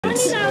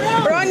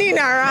running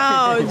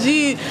around.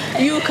 You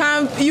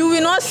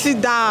will not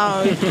sit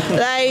down.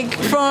 Like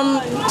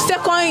from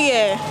second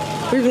year,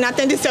 we've been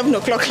attending 7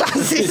 o'clock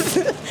classes.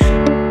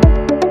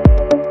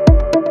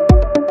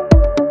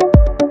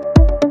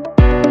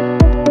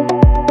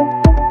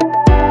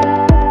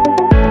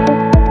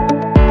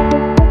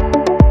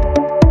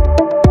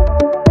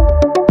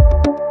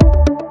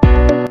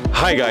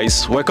 Hi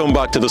guys, welcome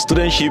back to the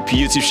Studentship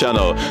YouTube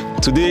channel.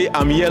 Today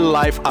I'm here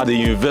live at the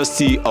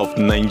University of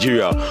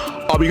Nigeria.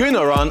 I'll be going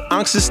around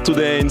asking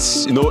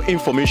students,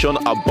 information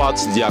about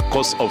their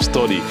course of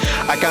study.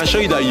 I can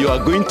assure you that you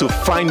are going to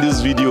find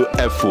this video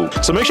helpful.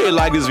 So make sure you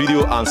like this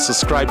video and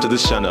subscribe to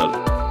this channel.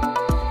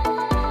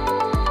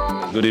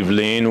 Good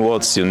evening.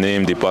 What's your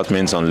name,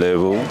 department, and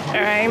level?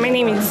 Alright, my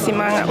name is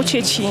Simanga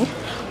Uchechi,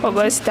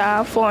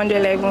 Augusta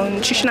 411,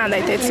 Nutrition and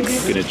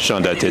Dietetics. Good, Nutrition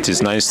and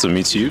Dietetics. Nice to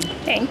meet you.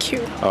 Thank you.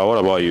 What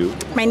about you?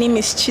 My name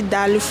is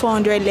Chidalu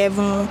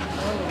 411,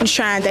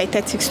 Nutrition and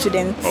Dietetics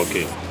student.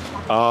 Okay.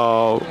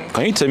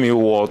 Can you tell me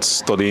what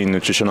studying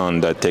Nutrition and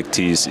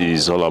Dietetics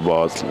is all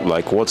about?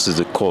 Like, what is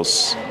the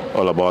course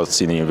all about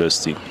in the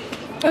university?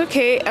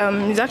 Okay,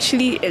 it's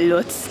actually a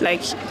lot, like,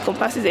 it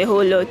encompasses a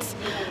whole lot.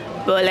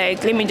 But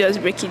let me just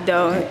break it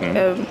down.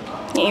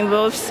 It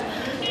involves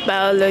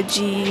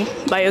biology,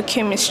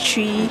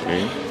 biochemistry,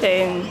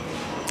 then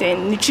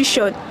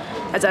nutrition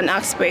as an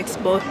aspect,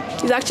 but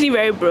it's actually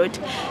very broad.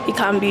 It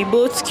can be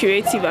both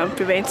curative and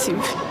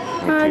preventive.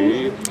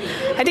 And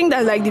I think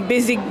that's like the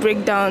basic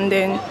breakdown.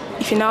 Then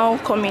if you now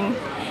come in,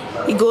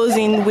 it goes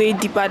in way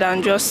deeper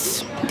than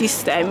just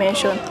this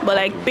dimension.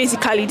 But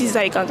basically this is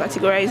how you can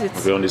categorize it.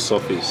 Okay, on the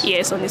surface?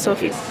 Yes, on the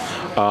surface.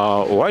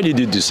 Why did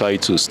you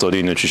decide to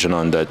study Nutrition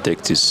and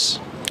Dietetics?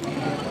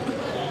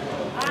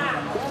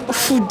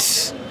 Food,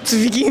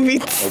 to begin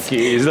with.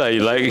 Okay, is that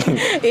you like?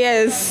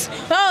 Yes.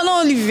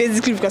 Not only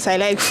basically because I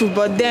like food,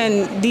 but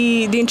then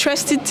the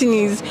interesting thing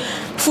is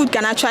food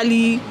can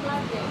actually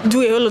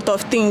do a whole lot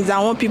of things,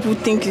 and what people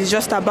think is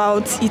just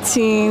about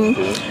eating.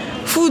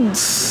 Food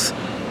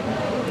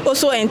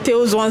also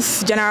entails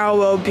one's general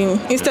well-being.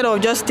 Instead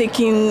of just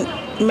taking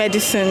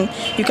medicine,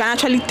 you can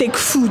actually take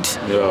food,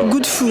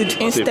 good food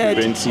instead.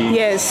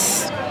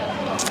 Yes.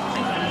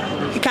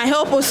 It can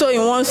help also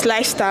in one's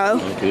lifestyle,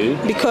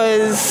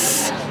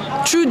 because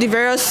through the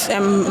various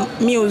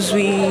meals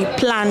we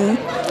plan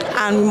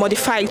and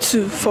modify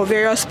too for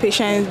various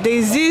patients,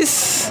 there's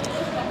this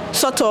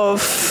sort of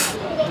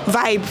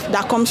vibe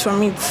that comes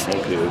from it.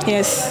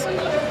 Yes.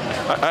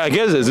 I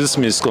guess there's this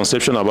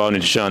misconception about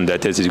nutrition and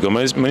dietetics,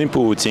 because many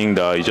people would think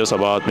that it's just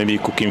about maybe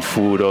cooking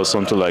food or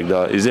something like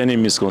that. Is there any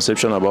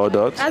misconception about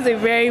that? That's a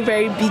very,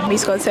 very big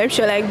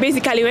misconception.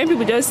 Basically, when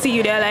people just see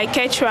you, they're like,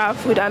 ketchup,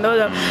 food and all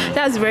that.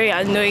 That's very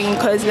annoying,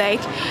 because I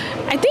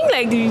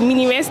think the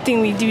minimum thing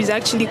we do is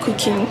actually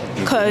cooking,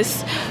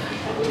 because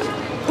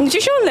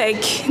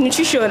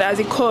nutrition as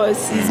a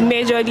course is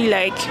majorly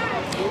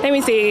let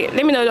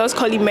me not just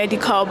call it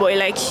medical, but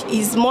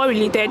it's more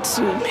related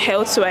to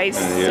health-wise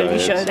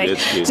solutions.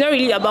 It's not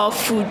really about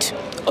food.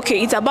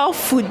 Okay, it's about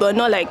food, but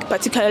not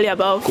particularly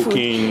about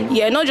cooking. Food.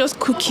 Yeah, not just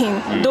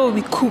cooking, though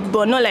we cook,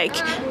 but not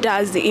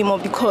that's the aim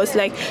of the course.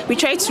 We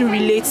try to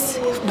relate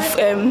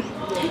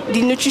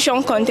the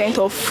nutrition content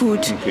of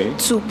food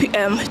to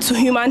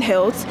human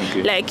health,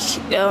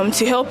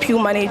 to help you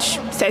manage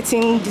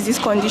certain disease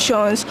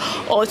conditions,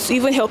 or to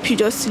even help you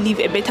just live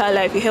a better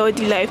life, a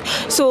healthy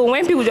life. So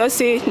when people just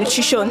say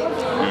nutrition,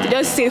 they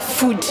just say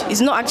food.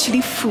 It's not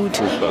actually food,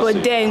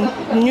 but then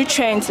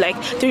nutrients, the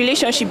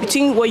relationship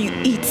between what you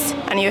eat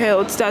and your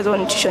health. That's what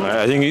nutrition is.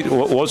 I think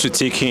what you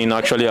take in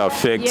actually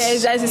affects.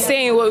 Yes, as it's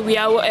saying, we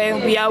are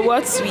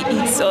what we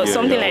eat, or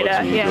something like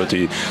that.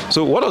 Yeah.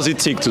 So what does it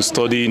take to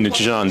study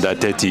nutrition and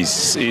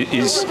dietetics?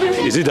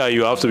 Is it that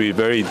you have to be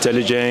very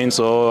intelligent,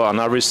 or an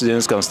average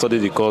student can study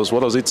the course?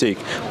 What does it take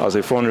as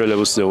a 400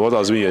 level student? What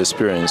has been your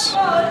experience?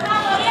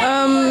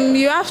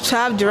 You have to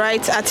have the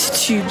right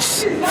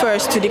attitudes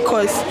first to the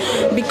course,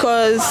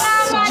 because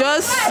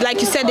just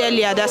like you said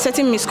earlier, there are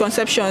certain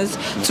misconceptions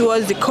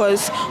towards the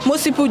course.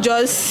 Most people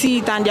just see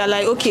it and they're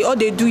like, okay, all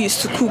they do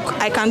is to cook.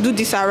 I can do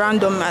this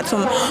around them at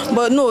home.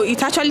 But no,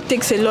 it actually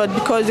takes a lot,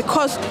 because the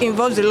course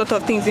involves a lot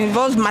of things. It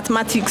involves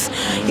mathematics,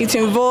 it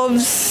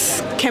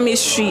involves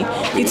chemistry,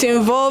 it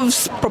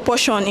involves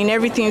proportion in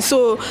everything.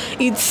 So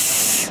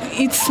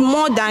it's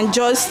more than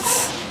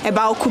just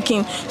about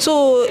cooking.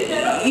 So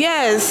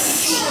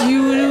yes,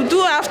 you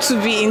do have to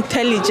be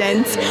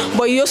intelligent,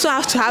 but you also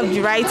have to have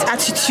the right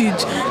attitude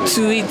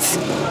to it.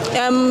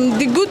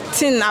 The good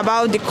thing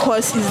about the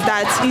course is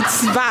that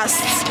it's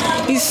vast.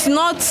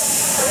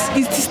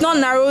 It is not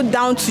narrowed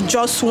down to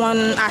just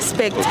one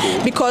aspect,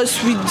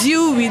 because we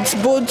deal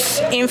with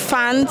both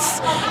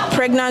infants,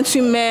 pregnant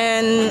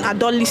women,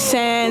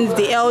 adolescents,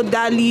 the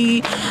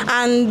elderly,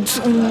 and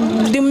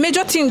the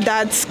major thing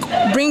that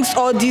brings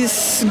all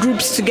these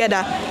groups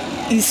together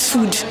is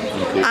food.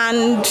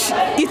 And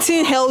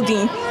eating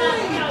healthy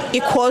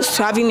equals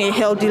to having a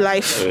healthy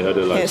life. A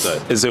healthy lifestyle.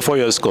 Yes. It's a 4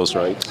 years course,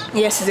 right?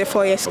 Yes, it's a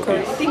 4 years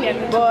course. I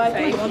think But I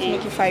think we want to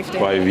make it 5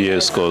 then. 5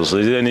 years course.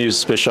 Is there any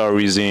special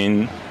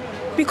reason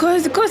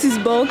Because the course is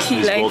bulky.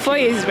 It's like bulky. 4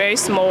 years is very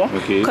small.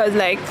 Okay. Because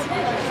like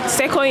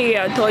second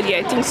year and third year,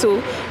 I think so,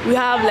 we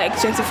have like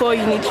 24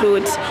 unit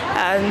loads,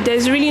 and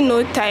there's really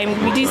no time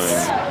with this.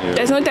 Yeah.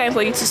 There's no time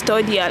for you to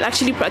study and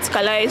actually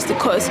practicalize the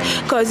course,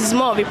 because it's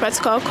more of a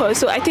practical course.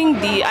 So I think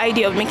the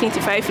idea of making it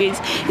to 5 years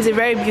is a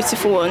very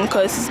beautiful one,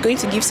 because it's going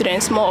to give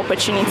students more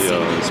opportunity.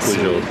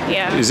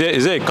 Yeah. Is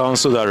there a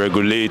council that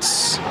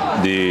regulates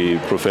the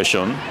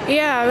profession?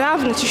 Yeah, we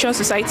have Nutrition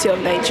Society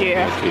of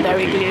Nigeria that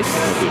regulates.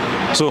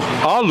 Okay. So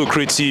how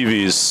lucrative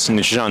is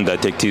Nutrition and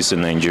Dietetics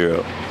in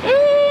Nigeria?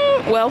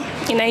 Well,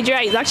 in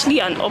Nigeria, it's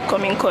actually an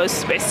upcoming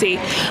course per se,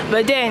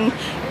 but then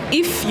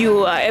if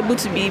you are able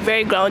to be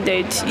very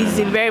grounded, it's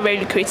a very, very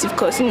lucrative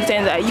course in the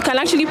sense that you can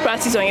actually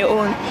practice on your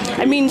own.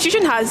 I mean,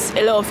 nutrition has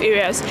a lot of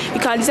areas. You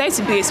can decide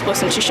to be a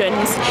sports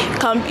nutritionist, you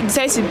can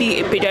decide to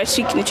be a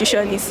pediatric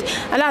nutritionist,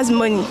 and that's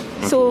money.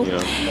 So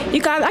you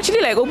can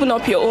actually like open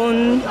up your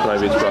own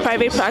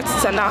private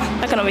practice and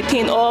that kind of a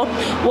thing, or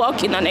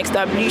work in an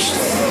established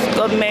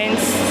government,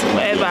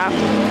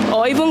 whatever,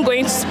 or even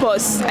going to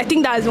sports. I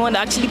think that's the one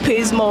that actually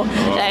pays more.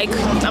 Like,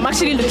 I'm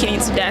actually looking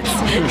into that.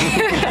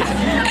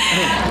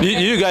 Do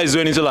you guys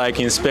do anything like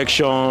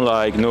inspection,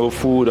 like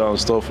food and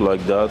stuff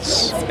like that?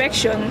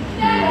 Inspection?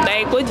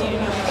 Like, what do you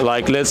mean?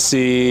 Like, let's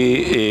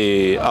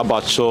say a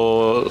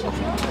abattoir,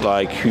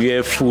 like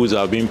where foods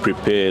are being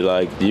prepared,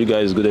 like do you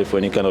guys go there for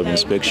any kind of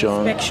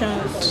inspection?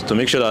 Inspections. To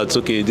make sure that,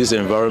 okay, this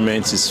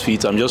environment is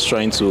fit. I'm just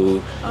trying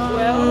to...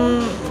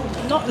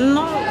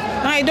 No,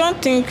 I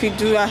don't think we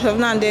do as of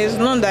now. There's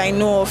none that I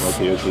know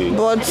of. Okay.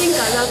 But I think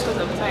that's because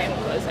of time,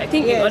 because I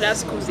think in other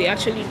schools they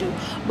actually do,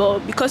 but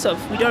because of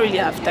we don't really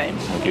have time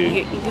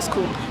in this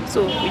school,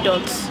 so we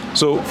don't.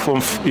 So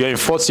you're in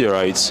 4th year,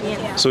 right?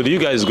 Yeah. So do you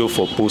guys go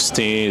for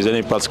posting? Is there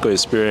any practical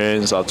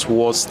experience at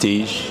what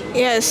stage?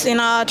 Yes, in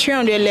our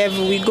 300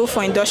 level, we go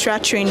for industrial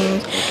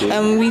training.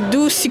 We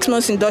do 6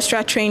 months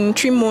industrial training,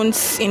 3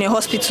 months in a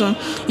hospital.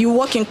 You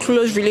work in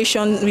close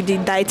relation with the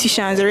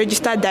dietitians, the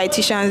registered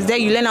dietitians. There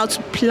you learn how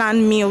to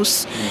plan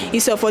meals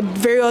itself for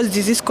various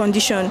disease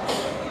conditions.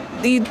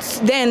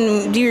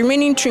 Then the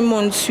remaining 3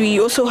 months we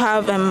also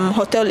have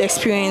hotel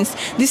experience.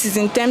 This is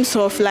in terms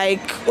of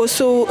like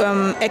also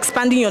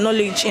expanding your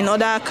knowledge in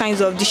other kinds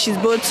of dishes,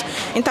 both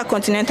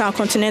intercontinental and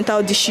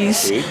continental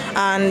dishes.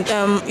 And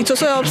it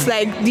also helps,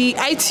 like the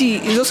IT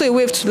is also a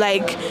way to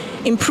like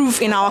improve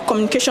in our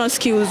communication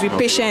skills with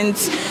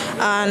patients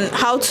and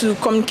how to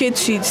communicate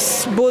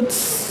with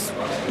both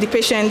the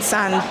patients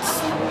and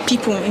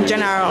people in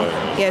general.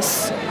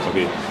 Yes.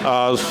 Okay.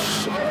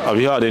 Have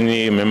you had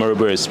any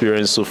memorable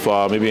experience so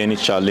far? Maybe any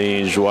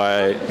challenge?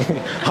 Why?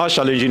 How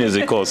challenging is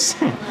the course?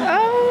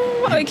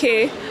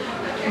 Okay.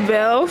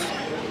 Well,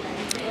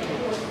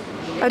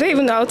 I don't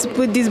even know how to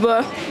put this,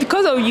 but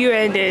because of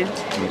UN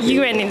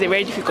is a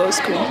very difficult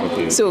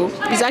school. So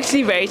it's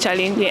actually very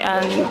challenging,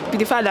 and with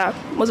the fact that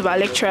most of our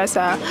lecturers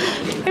are,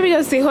 let me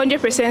just say,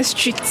 100%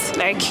 strict.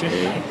 Like,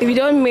 if you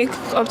don't make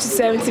up to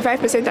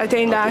 75%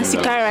 attendance,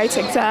 you can't write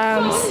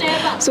exams.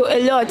 So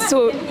a lot.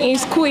 So in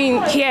school,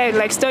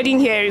 like studying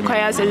here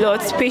requires a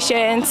lot,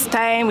 patience,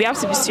 time. We have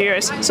to be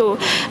serious. So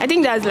I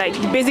think that's like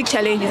the basic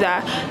challenge is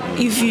that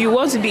if you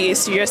want to be a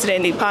serious student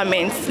in the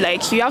department,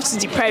 like you have to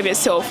deprive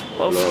yourself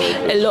of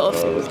a lot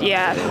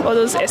of all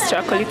those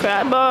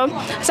extracurricular. But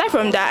aside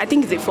from that, I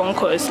think it's a fun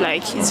course.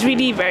 Like, it's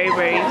really very,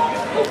 very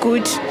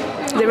good.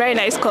 It's a very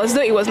nice course,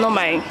 though it was not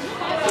my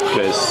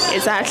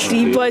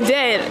exactly. But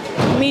then,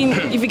 I mean,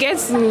 if you get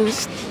to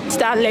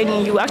start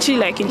learning, you actually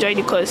like enjoy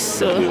the course.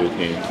 So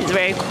it's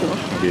very cool.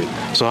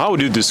 So how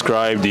would you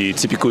describe the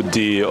typical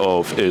day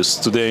of a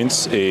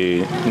student, a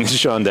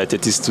nutrition and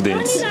dietetics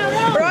student?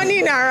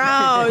 Running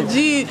around,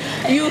 you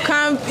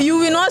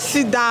will not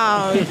sit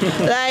down.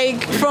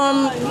 Like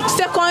from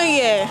 2nd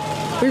year,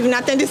 we've been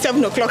attending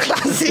 7 o'clock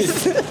classes.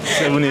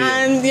 7 a.m.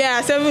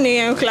 And 7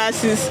 a.m.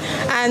 classes.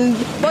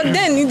 But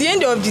then in the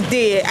end of the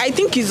day, I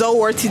think it's all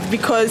worth it,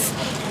 because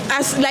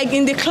as like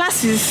in the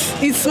classes,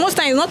 it's most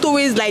times not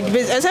always like,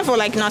 except for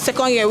like in our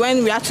 2nd year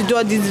when we had to do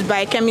all this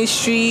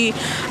biochemistry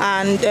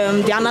and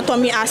the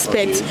anatomy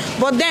aspect.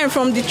 But then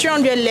from the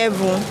 300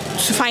 level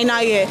to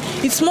final year,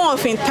 it's more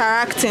of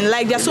interacting.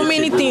 Like there are so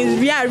many things,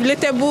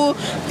 relatable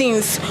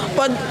things.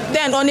 But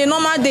then on a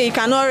normal day, you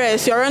cannot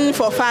rest. You're running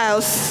for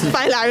file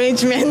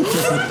arrangements.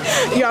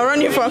 You're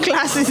running for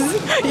classes.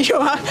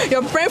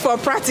 You're praying for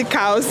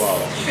practicals.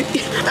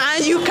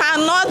 And you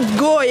cannot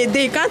go a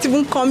day. You can't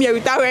even come here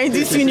without wearing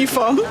this uniform.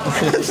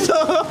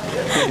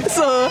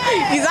 so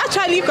it's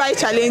actually quite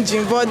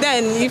challenging. But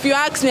then if you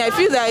ask me, I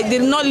feel like the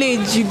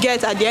knowledge you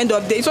get at the end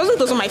of the day, it wasn't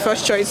also my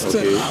first choice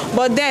too.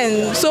 But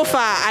then so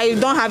far I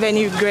don't have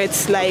any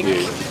regrets like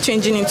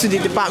changing into the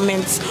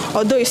department,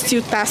 although it's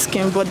still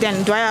tasking. But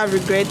then do I have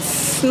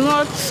regrets?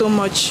 Not so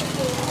much.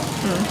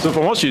 So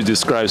from what you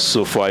described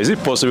so far, is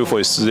it possible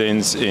for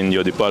students in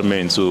your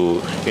department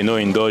to,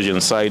 indulge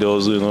in side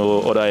hustles,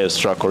 other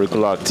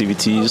extracurricular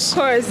activities? Of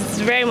course, it's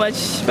very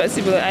much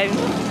possible. I've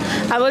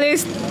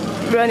always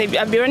been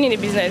running a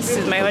business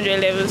since my 100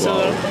 level,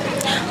 so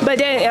But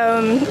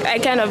then I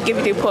kind of give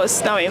it a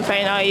pause now in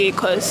final year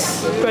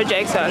because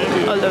projects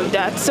and all of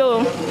that.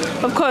 So,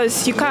 of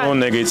course, you can't. No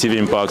negative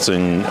impacts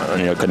on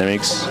your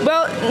academics?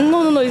 Well,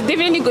 no. It's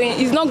definitely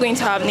it's not going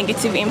to have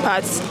negative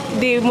impacts.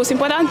 The most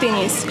important thing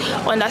is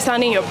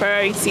understanding your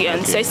priority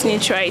and setting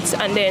it right,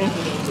 and then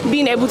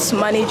being able to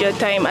manage your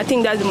time. I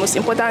think that's the most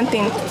important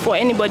thing for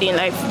anybody in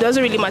life. It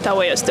doesn't really matter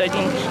what you're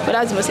studying, but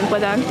that's the most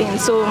important thing.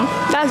 So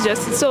that's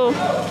just it. So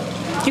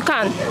you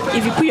can,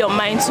 if you put your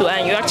mind to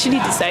and you actually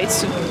decide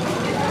to.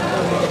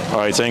 All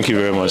right, thank you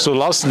very much. So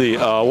lastly,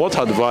 what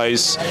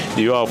advice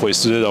do you have for a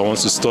student that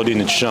wants to study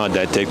Nutrition and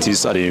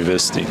Dietetics at the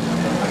university?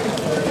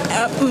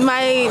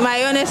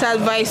 My honest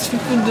advice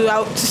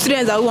to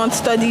students that want to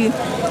study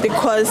the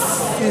course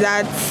is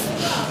that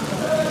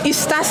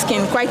it's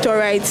tasking, quite all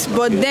right,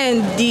 but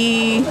then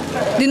the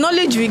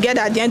knowledge we get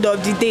at the end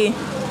of the day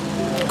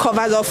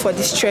covers up for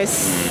the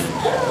stress.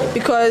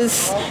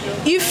 Because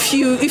if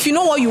you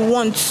know what you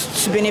want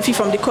to benefit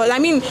from the course, I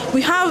mean,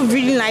 we have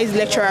really nice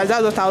lecturers,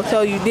 that's what I'll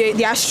tell you.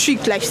 They are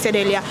strict, like you said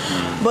earlier,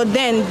 but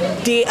then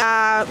they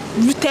are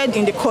rooted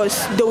in the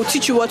course. They will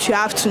teach you what you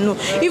have to know.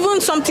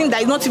 Even something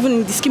that is not even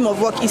in the scheme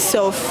of work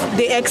itself,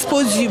 they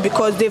expose you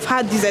because they've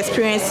had these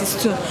experiences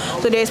too.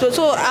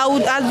 So I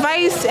would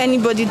advise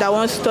anybody that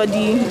wants to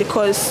study the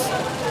course.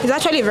 It's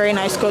actually a very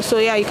nice course, so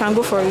yeah, you can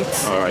go for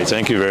it. All right,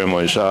 thank you very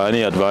much.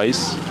 Any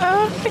advice?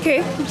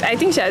 Okay, I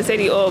think she has said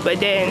it all, but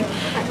then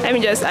let me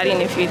just add in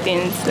a few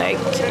things. Like,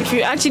 if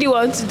you actually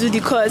want to do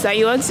the course and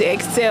you want to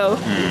excel,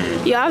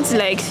 you have to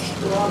like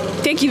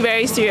take it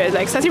very serious.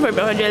 Like, starting from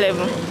 100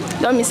 level,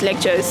 don't miss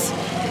lectures.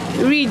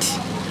 Read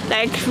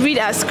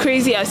as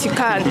crazy as you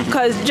can,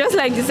 because just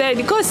like you said,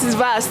 the course is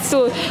vast,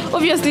 so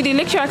obviously the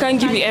lecturer can't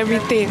give you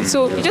everything,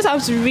 so you just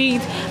have to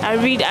read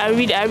and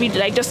read,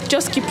 like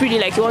just keep reading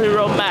like you want to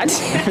run mad.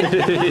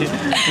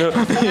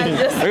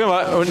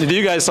 Do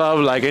you guys have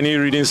like any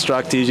reading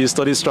strategy,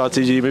 study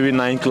strategy, maybe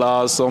 9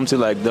 class, something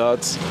like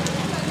that,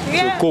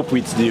 to cope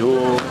with the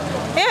whole?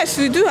 Yes,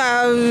 we do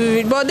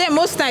have, but then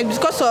most times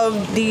because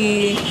of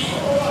the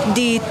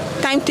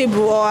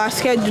timetable or our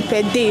schedule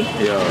per day,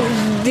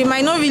 there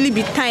might not really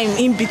be time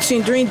in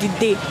between during the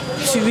day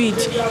to read.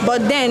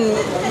 But then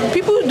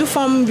people do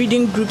form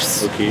reading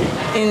groups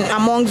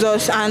amongst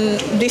us, and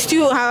they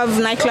still have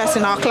night class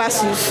in our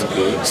classes.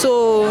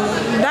 So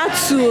that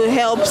too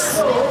helps.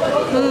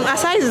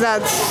 Aside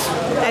that,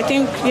 I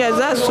think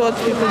that's what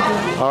people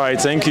do. All right,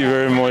 thank you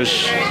very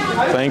much.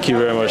 Thank you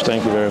very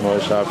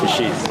much. I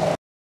appreciate it.